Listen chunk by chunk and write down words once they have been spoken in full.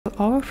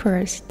our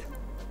first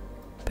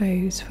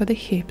pose for the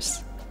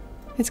hips.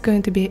 It's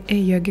going to be a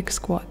yogic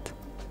squat.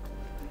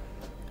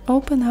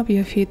 Open up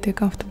your feet to a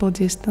comfortable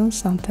distance,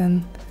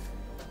 something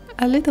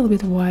a little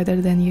bit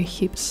wider than your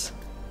hips.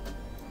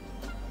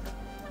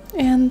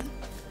 And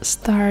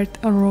start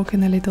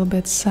rocking a little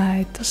bit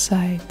side to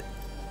side.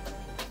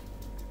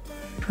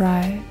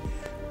 Right,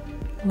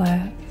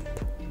 left,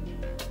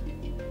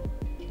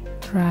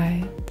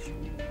 right,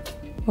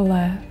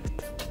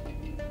 left,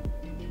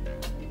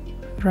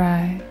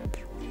 right,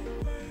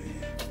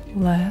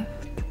 left.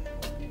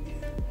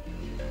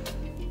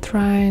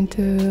 Trying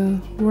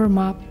to warm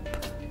up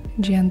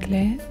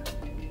gently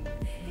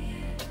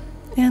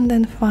and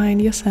then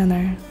find your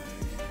center.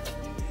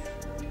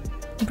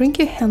 Bring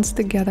your hands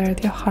together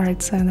at your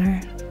heart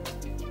center.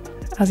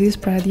 As you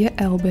spread your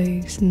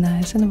elbows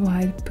nice and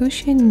wide,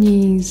 push your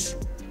knees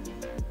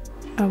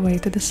away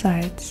to the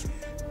sides.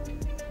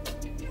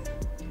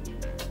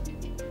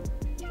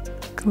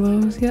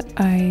 Close your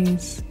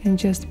eyes and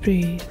just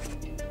breathe.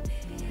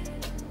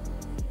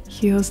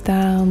 Heels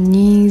down,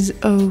 knees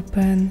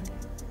open,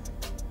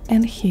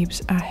 and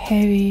hips are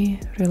heavy,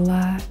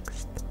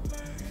 relaxed.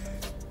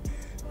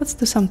 Let's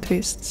do some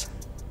twists.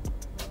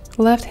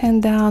 Left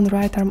hand down,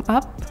 right arm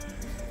up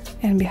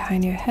and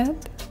behind your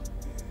head.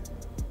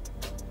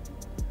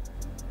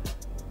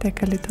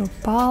 Take a little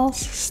pulse,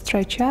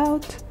 stretch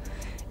out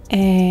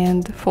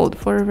and fold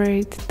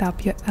forward,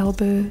 tap your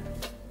elbow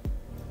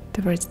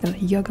towards the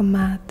yoga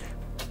mat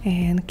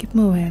and keep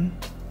moving.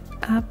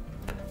 Up,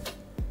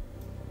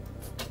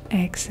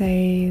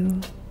 exhale,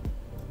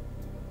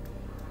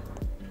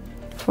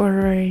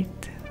 forward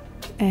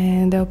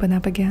and open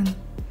up again.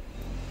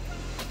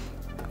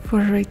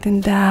 Forward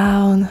and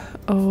down,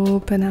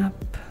 open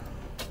up.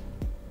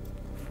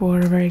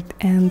 Forward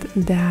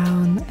and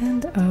down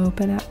and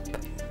open up.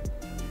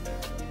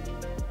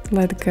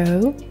 Let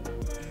go.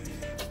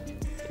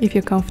 If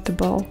you're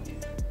comfortable,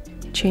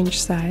 change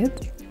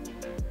sides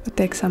or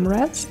take some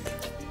rest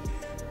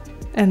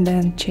and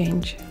then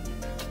change.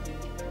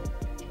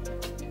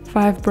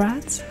 5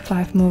 breaths,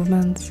 5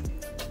 movements.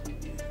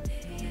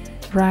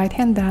 Right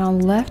hand down,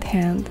 left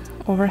hand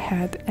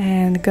overhead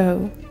and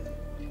go.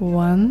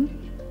 1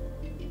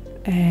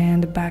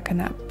 and back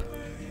and up.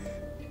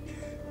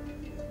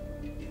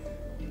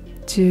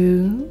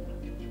 2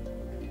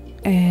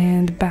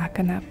 and back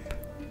and up.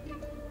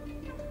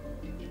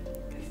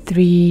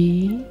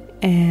 3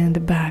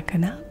 and back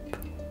and up.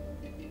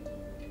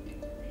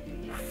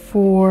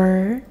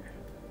 4,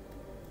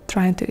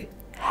 trying to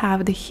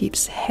have the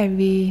hips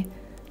heavy,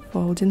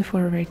 folding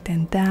forward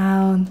and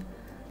down.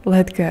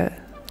 Let go.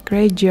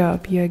 Great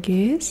job,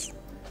 yogis.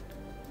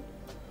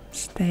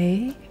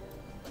 Stay.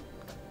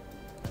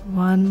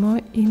 One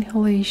more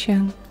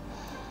inhalation.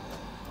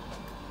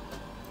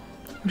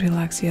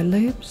 Relax your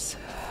lips.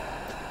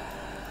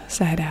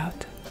 Side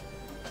out.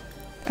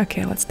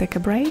 Okay, let's take a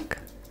break.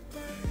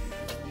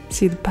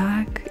 Sit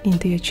back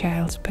into your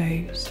child's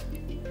pose.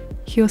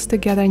 Heels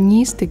together,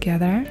 knees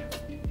together.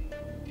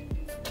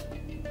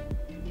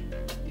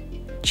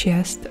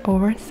 Chest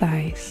over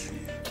thighs.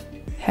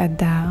 Head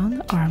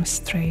down, arms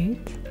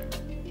straight.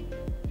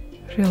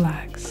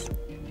 Relax.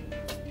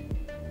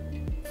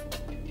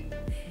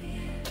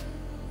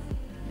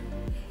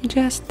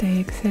 Just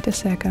take 30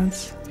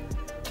 seconds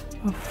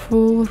of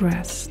full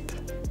rest.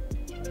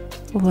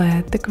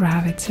 Let the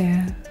gravity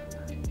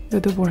do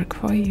the work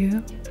for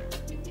you.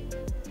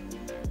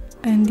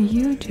 And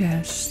you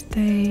just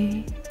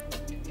stay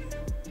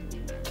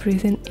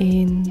breathing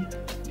in,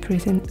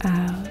 breathing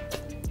out.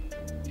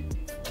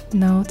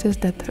 Notice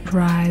that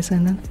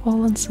rising and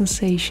falling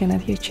sensation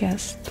at your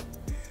chest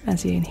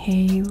as you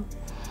inhale.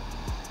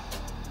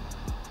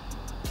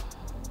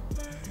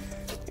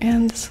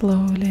 And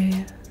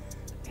slowly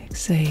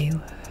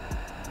exhale.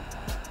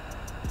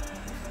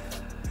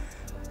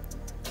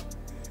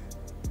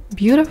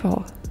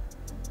 Beautiful.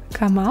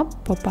 Come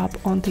up, pop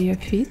up onto your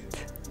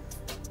feet.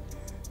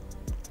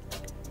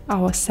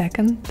 Our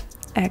second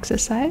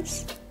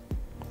exercise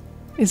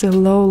is a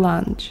low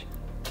lunge.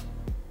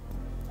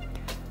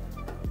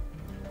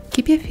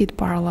 Keep your feet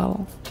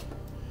parallel.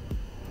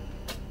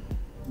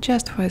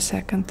 Just for a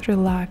second,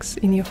 relax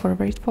in your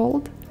forward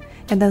fold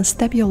and then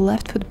step your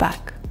left foot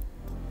back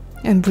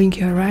and bring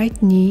your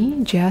right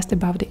knee just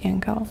above the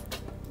ankle.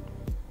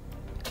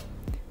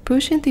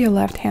 Push into your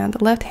left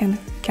hand. Left hand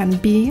can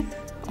be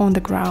on the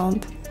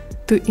ground.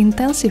 To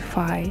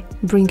intensify,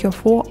 bring your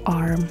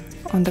forearm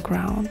on the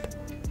ground.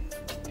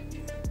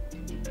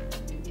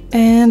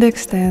 And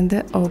extend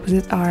the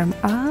opposite arm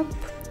up.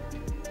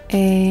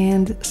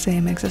 And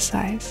same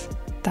exercise.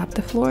 Tap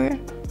the floor,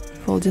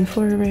 folding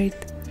forward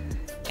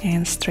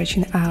and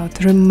stretching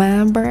out.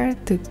 Remember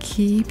to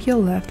keep your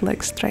left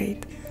leg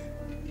straight.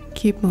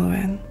 Keep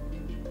moving.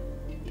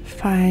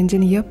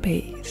 Finding your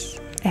pace.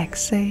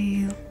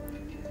 Exhale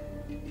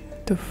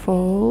to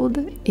fold.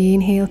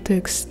 Inhale to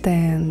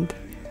extend.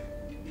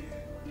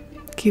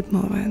 Keep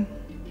moving.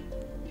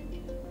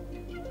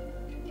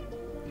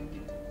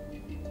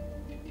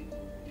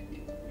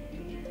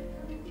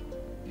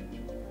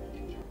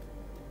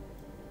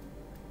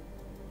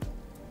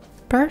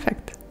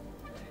 Perfect.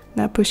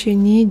 Now push your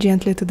knee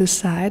gently to the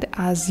side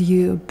as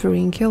you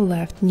bring your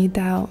left knee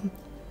down.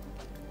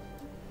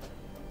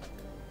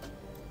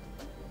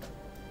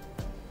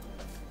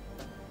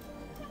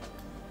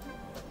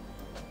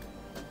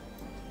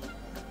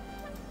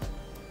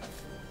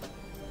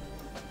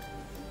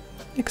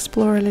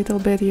 Explore a little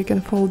bit, you can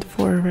fold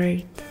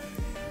forward.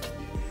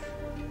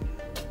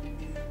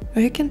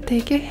 Or you can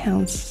take your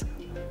hands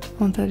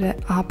onto the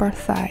upper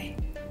thigh.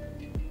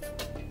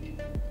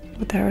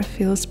 Whatever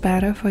feels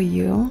better for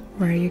you,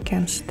 where you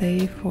can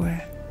stay for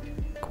a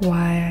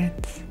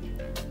quiet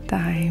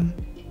time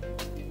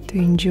to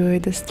enjoy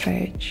the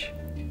stretch.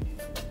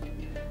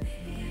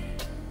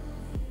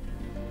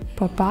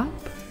 Pop up.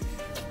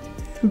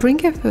 Bring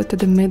your foot to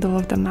the middle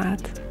of the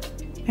mat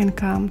and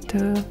come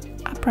to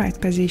upright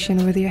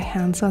position with your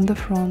hands on the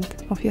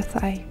front of your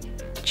thigh,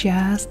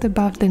 just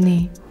above the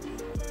knee.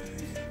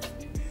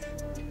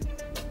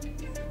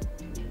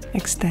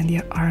 Extend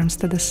your arms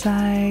to the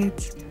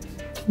sides,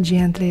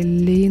 gently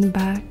lean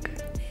back,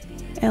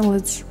 and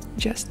let's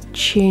just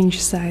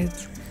change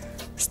sides.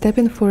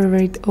 Stepping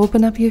forward,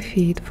 open up your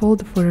feet,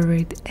 fold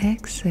forward,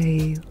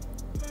 exhale.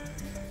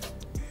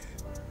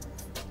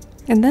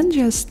 And then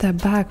just step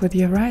back with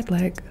your right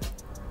leg.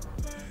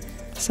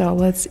 So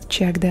let's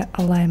check the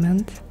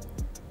alignment.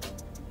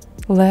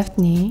 Left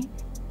knee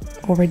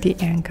over the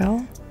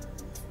ankle,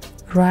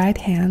 right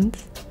hand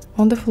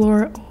on the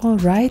floor or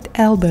right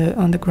elbow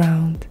on the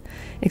ground.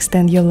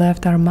 Extend your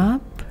left arm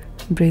up,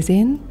 breathe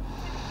in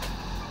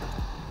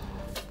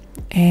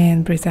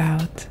and breathe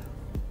out.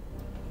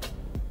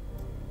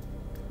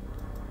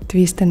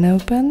 Twist and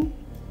open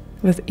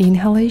with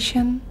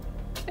inhalation,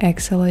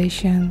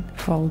 exhalation,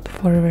 fold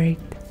forward.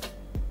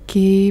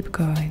 Keep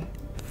going,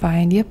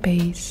 find your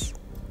pace.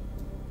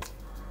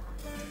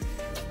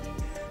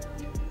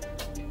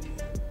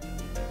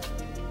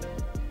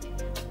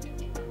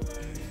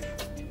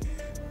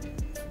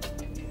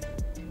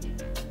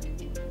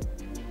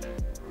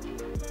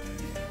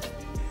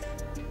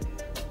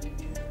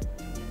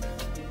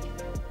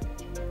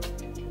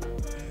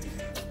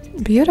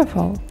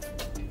 Beautiful.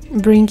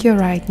 Bring your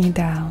right knee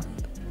down.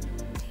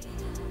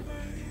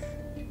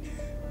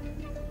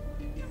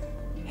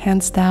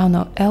 Hands down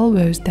or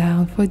elbows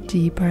down for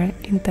deeper,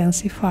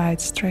 intensified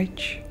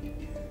stretch.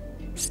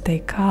 Stay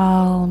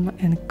calm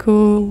and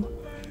cool.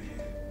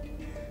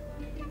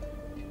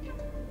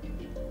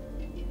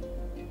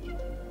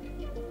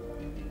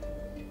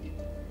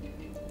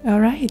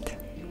 Alright.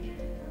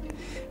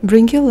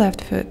 Bring your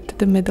left foot to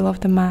the middle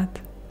of the mat.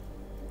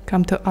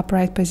 Come to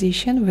upright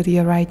position with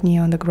your right knee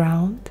on the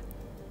ground.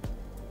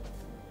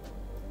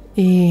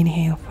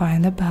 Inhale,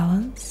 find a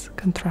balance,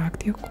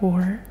 contract your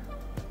core.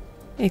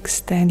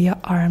 Extend your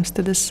arms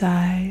to the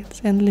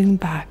sides and lean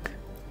back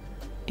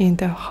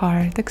into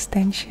heart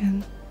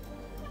extension.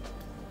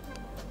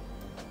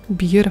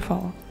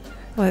 Beautiful.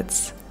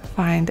 Let's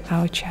find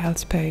our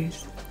child's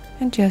pose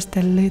and just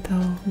a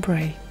little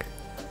break.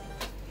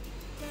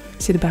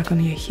 Sit back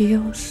on your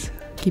heels,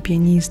 keep your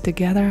knees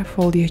together,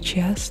 fold your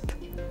chest.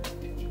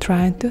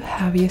 Trying to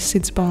have your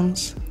sits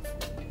bones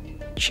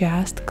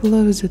just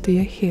closer to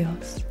your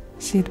heels.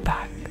 Sit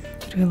back,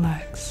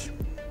 relax,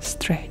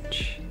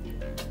 stretch,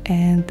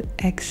 and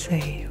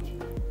exhale.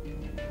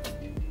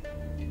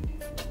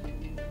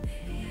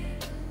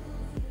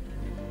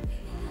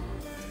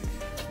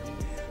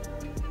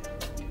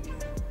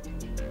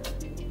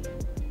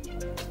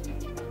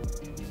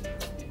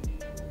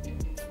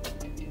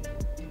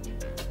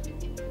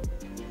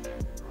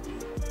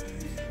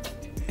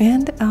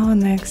 And our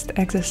next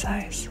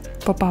exercise,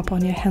 pop up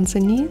on your hands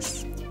and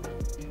knees.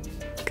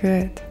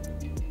 Good.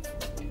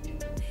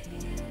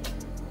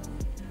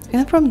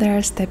 And from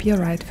there, step your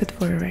right foot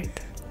forward.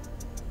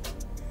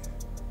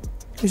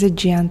 It's a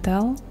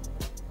gentle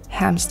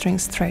hamstring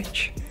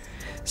stretch.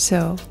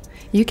 So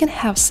you can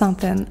have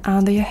something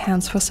under your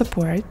hands for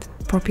support,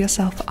 prop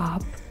yourself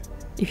up.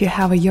 If you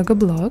have a yoga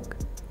block,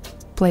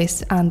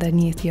 place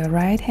underneath your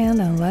right hand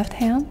and left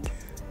hand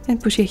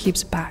and push your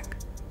hips back.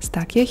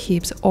 Stack your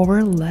hips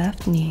over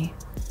left knee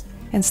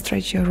and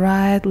stretch your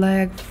right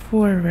leg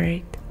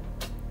forward,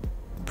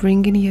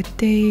 bringing your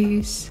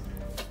toes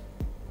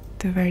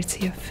towards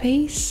your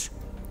face,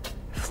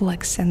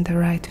 flexing the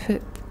right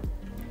foot.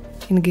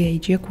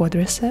 Engage your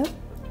quadricep.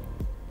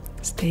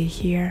 Stay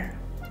here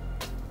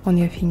on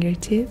your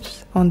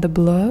fingertips, on the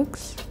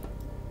blocks.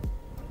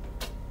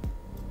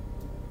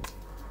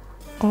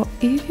 Or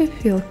if you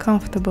feel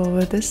comfortable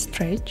with this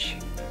stretch,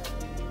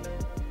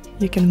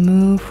 you can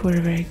move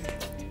forward.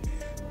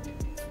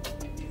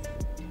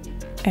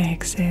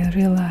 Exhale,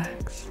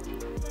 relax.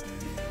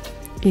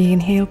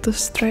 Inhale to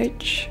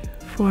stretch,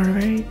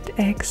 forward,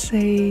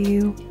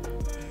 exhale.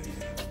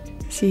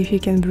 See if you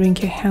can bring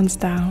your hands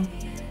down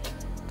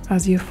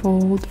as you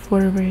fold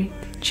forward,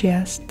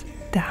 chest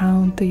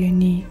down to your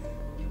knee.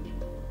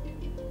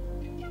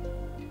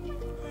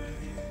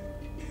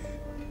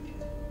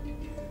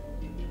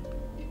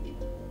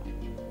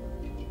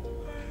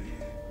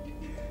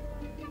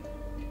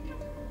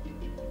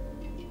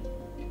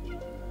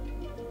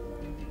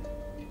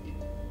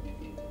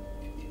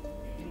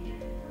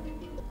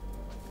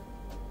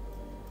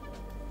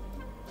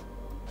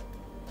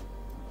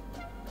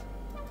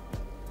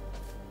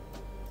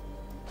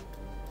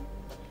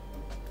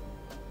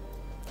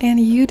 And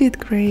you did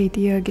great,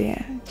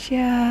 Yogi.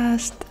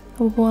 Just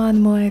one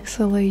more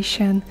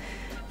exhalation.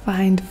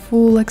 Find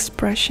full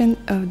expression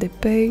of the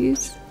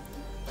pose.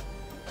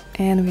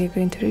 And we're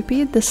going to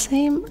repeat the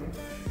same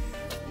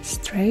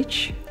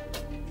stretch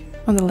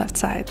on the left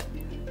side.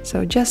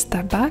 So just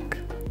step back.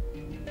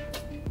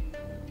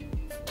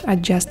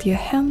 Adjust your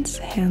hands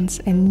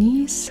and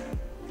knees.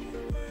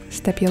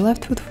 Step your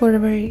left foot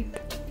forward.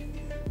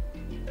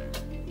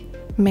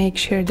 Make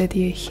sure that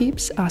your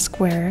hips are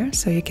square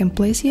so you can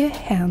place your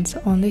hands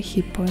on the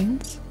hip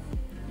points.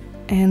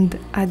 And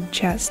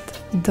adjust.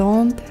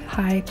 Don't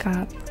hike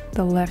up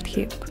the left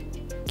hip.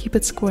 Keep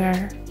it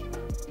square.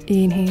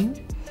 Inhale.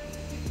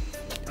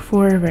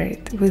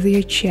 Forward with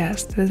your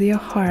chest, with your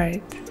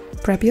heart.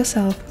 Prep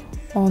yourself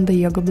on the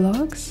yoga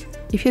blocks.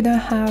 If you don't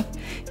have,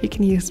 you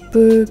can use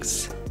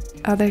books,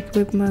 other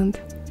equipment.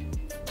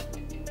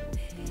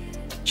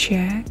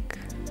 Check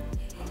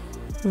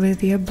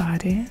with your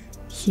body,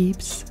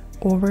 hips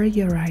over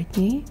your right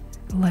knee,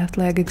 left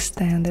leg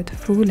extended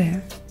fully.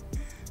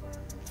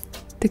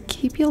 To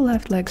keep your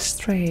left leg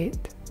straight,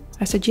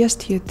 I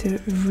suggest you to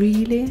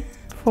really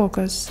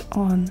focus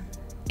on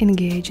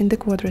engaging the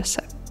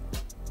quadricep.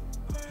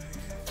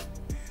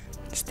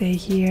 Stay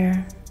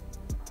here.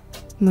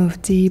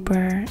 Move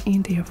deeper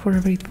into your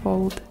forward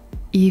fold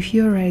if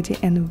you're ready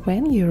and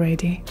when you're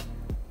ready.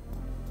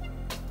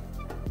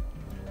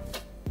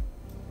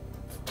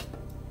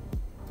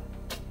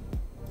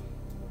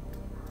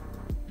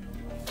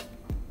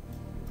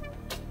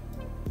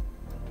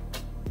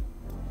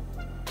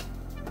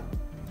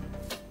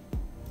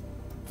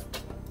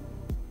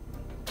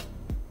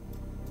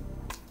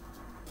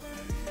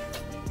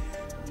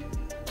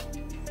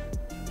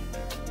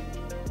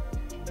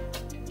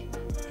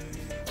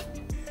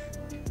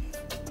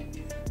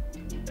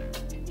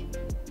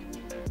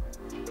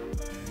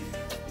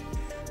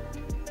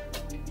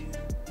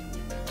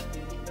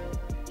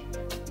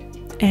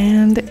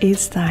 And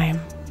it's time.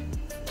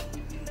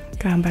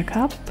 Come back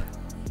up.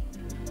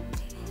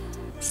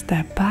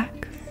 Step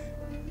back.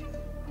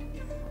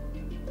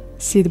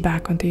 Sit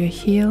back onto your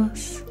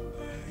heels.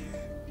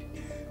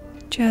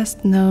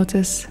 Just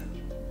notice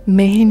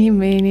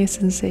many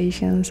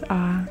sensations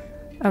are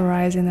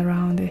arising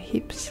around your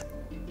hips,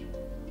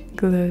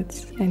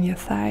 glutes, and your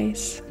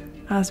thighs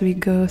as we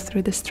go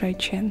through the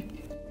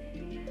stretching.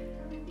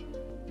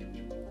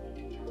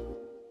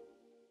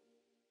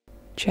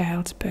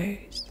 Child's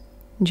pose.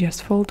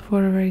 Just fold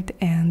forward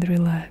and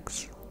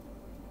relax.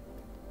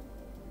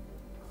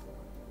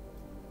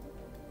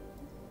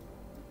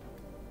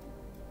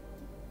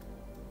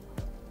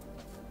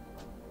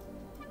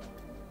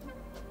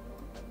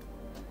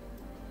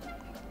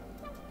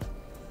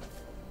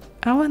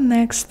 Our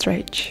next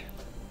stretch.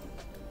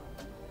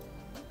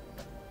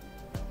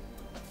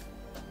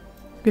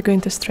 We're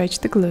going to stretch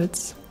the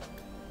glutes.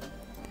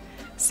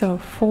 So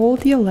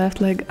fold your left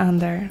leg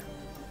under.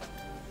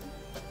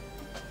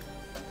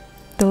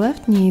 The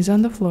left knee is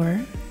on the floor.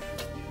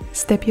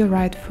 Step your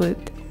right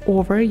foot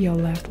over your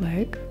left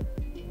leg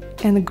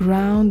and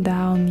ground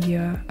down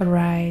your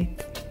right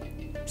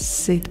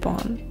sit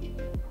bone.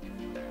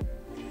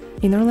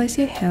 Interlace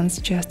your hands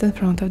just in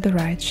front of the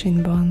right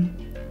shin bone.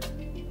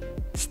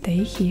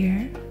 Stay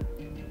here.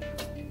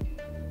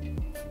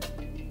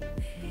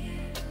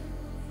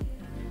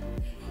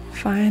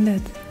 Find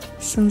that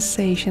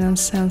sensation and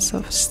sense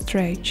of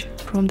stretch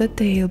from the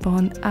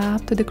tailbone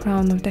up to the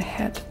crown of the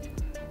head.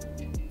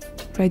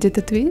 Ready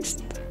to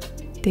twist?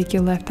 Take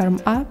your left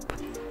arm up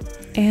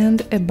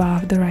and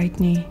above the right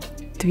knee.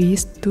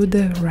 Twist to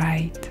the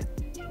right.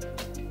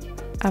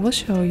 I will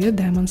show you,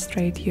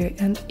 demonstrate you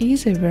an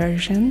easy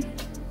version.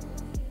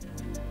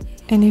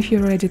 And if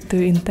you're ready to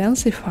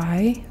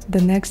intensify,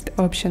 the next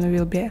option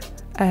will be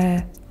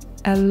a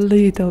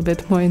little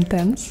bit more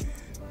intense.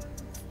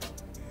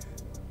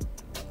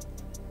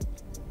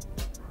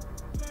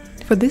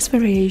 For this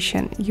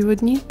variation, you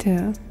would need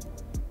to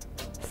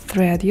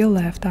thread your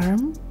left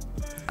arm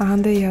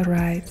under your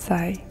right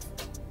thigh.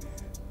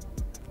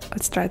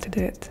 Let's try to do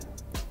it.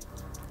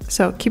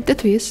 So keep the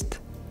twist.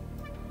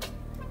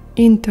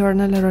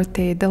 Internally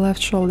rotate the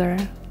left shoulder.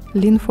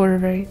 Lean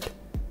forward.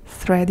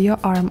 Thread your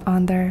arm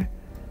under.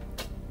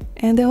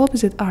 And the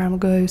opposite arm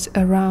goes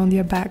around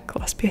your back.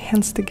 Clasp your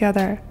hands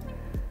together.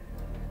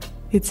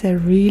 It's a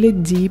really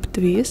deep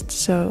twist,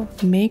 so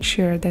make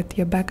sure that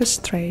your back is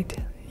straight,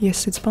 your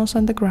sit bones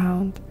on the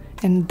ground,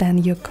 and then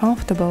you're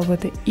comfortable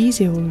with the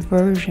easier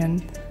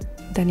version.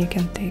 Then you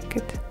can take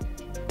it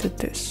to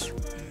this.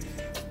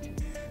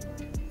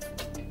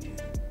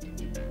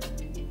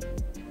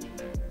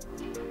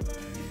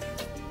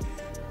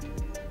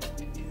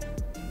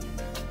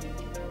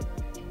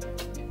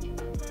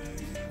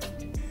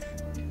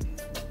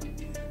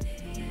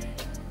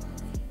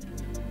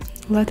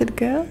 Let it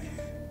go.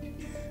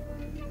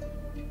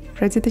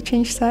 Ready to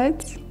change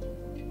sides?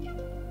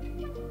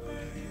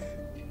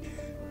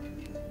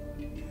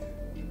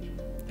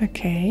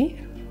 Okay,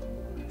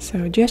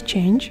 so just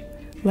change.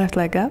 Left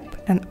leg up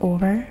and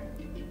over,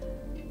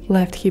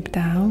 left hip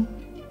down,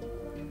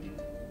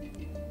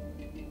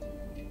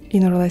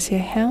 Interlace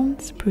your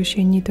hands, push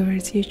your knee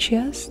towards your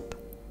chest,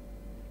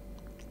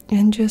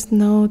 and just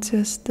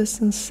notice the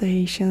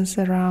sensations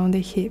around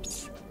the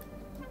hips.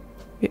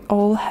 We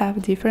all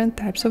have different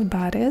types of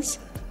bodies,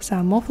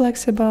 some more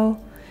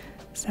flexible,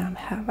 some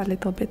have a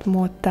little bit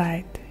more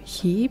tight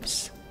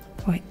hips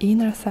or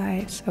inner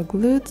thighs or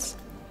glutes.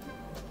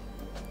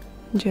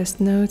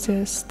 Just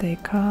notice, stay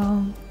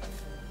calm,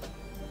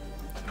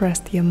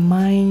 rest your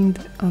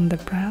mind on the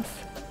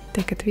breath,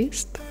 take a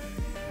twist,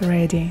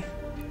 ready,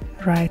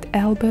 right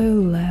elbow,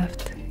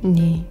 left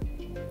knee,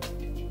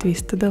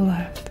 twist to the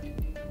left.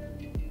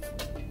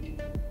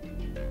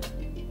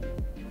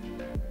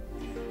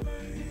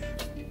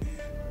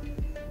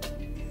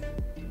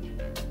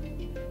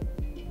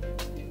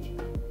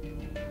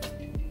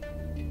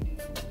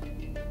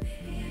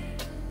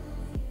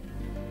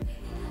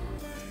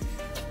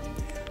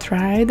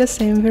 Try the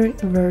same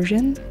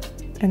version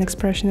and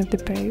expression of the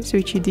pose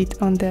which you did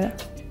on the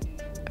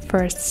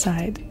first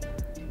side.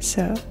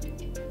 So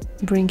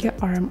bring your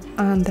arm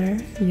under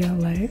your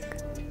leg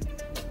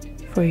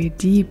for a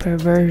deeper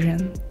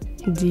version,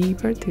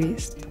 deeper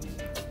twist.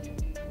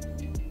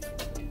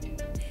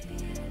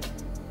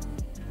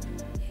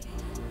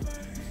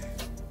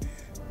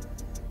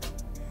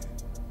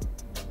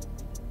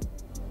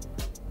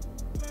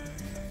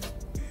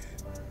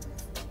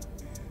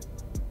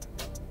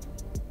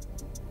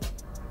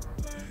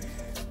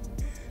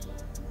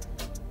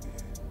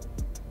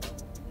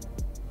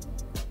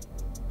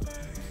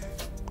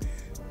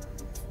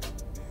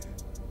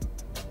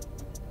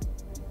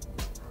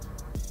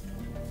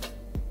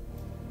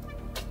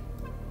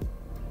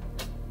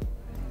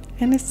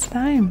 And it's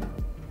time.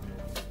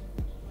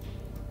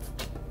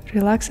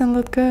 Relax and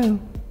let go.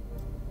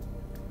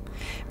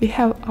 We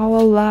have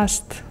our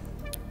last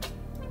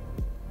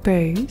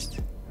pose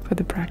for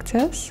the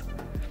practice.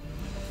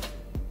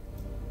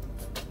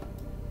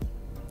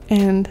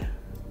 And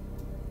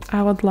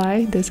I would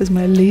lie, this is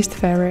my least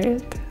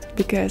favorite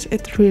because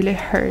it really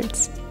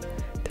hurts.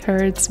 It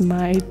hurts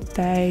my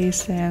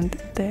thighs and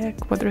the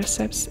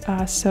quadriceps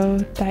are so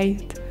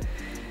tight.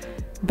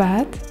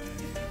 But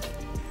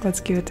let's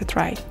give it a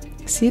try.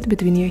 Sit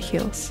between your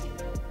heels.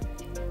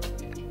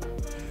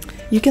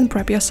 You can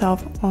prop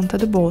yourself onto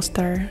the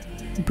bolster,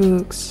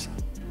 books,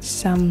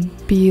 some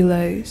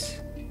pillows,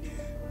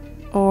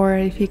 or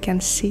if you can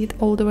sit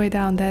all the way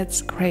down,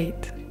 that's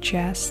great.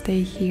 Just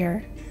stay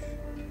here.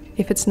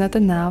 If it's not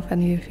enough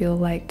and you feel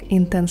like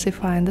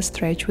intensifying the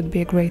stretch would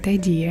be a great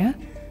idea,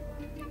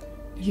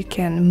 you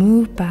can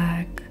move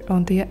back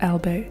onto your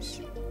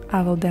elbows.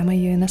 I will demo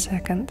you in a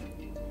second.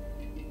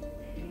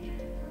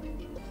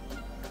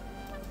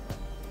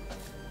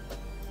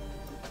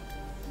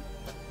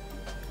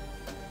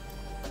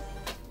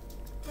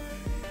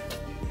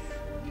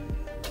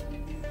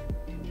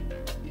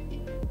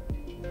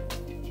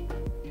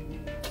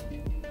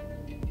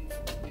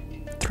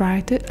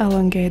 Try to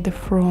elongate the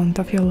front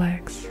of your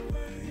legs,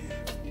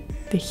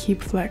 the hip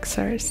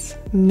flexors.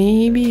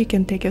 Maybe you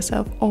can take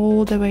yourself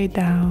all the way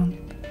down.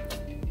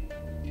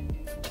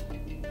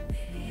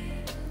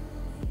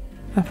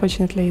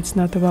 Unfortunately, it's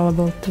not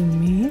available to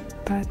me,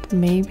 but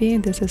maybe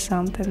this is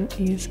something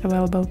is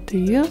available to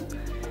you,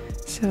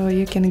 so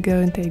you can go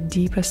into a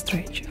deeper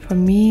stretch. For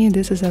me,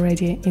 this is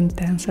already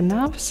intense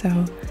enough,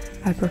 so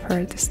I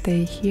prefer to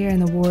stay here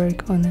and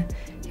work on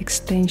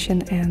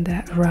extension and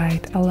the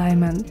right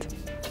alignment.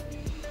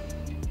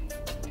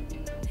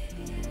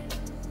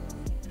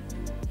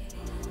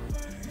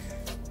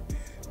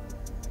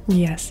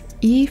 Yes,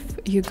 if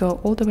you go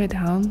all the way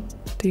down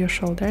to your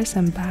shoulders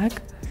and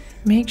back,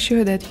 make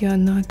sure that you're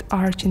not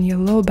arching your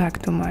low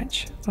back too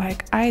much,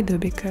 like I do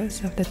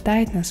because of the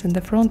tightness in the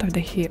front of the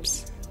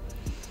hips.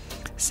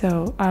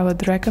 So I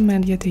would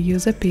recommend you to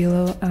use a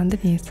pillow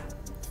underneath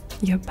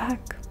your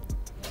back.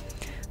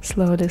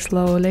 Slowly,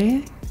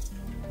 slowly,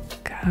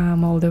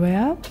 come all the way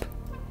up.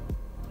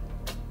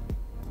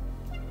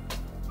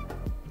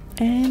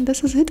 And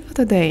this is it for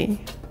today.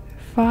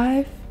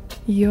 5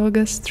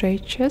 yoga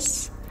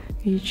stretches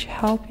which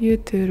help you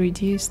to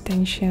reduce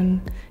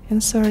tension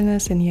and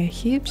soreness in your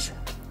hips,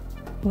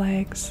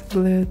 legs,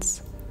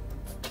 glutes.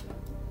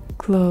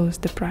 Close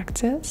the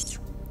practice.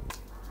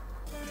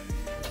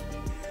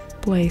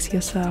 Place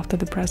yourself to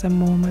the present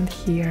moment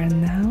here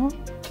and now.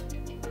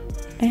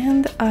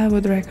 And I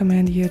would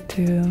recommend you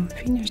to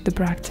finish the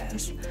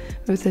practice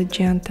with a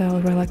gentle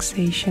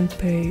relaxation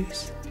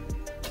pose,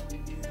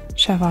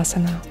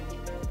 Shavasana.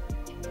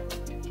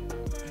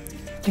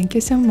 Thank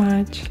you so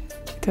much.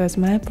 It was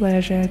my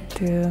pleasure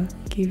to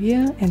give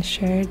you and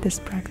share this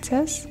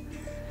practice.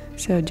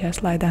 So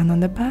just lie down on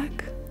the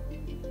back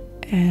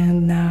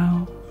and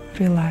now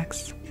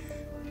relax.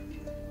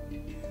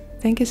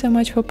 Thank you so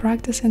much for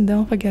practicing.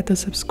 Don't forget to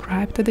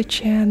subscribe to the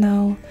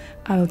channel.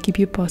 I will keep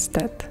you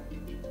posted.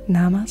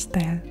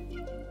 Namaste.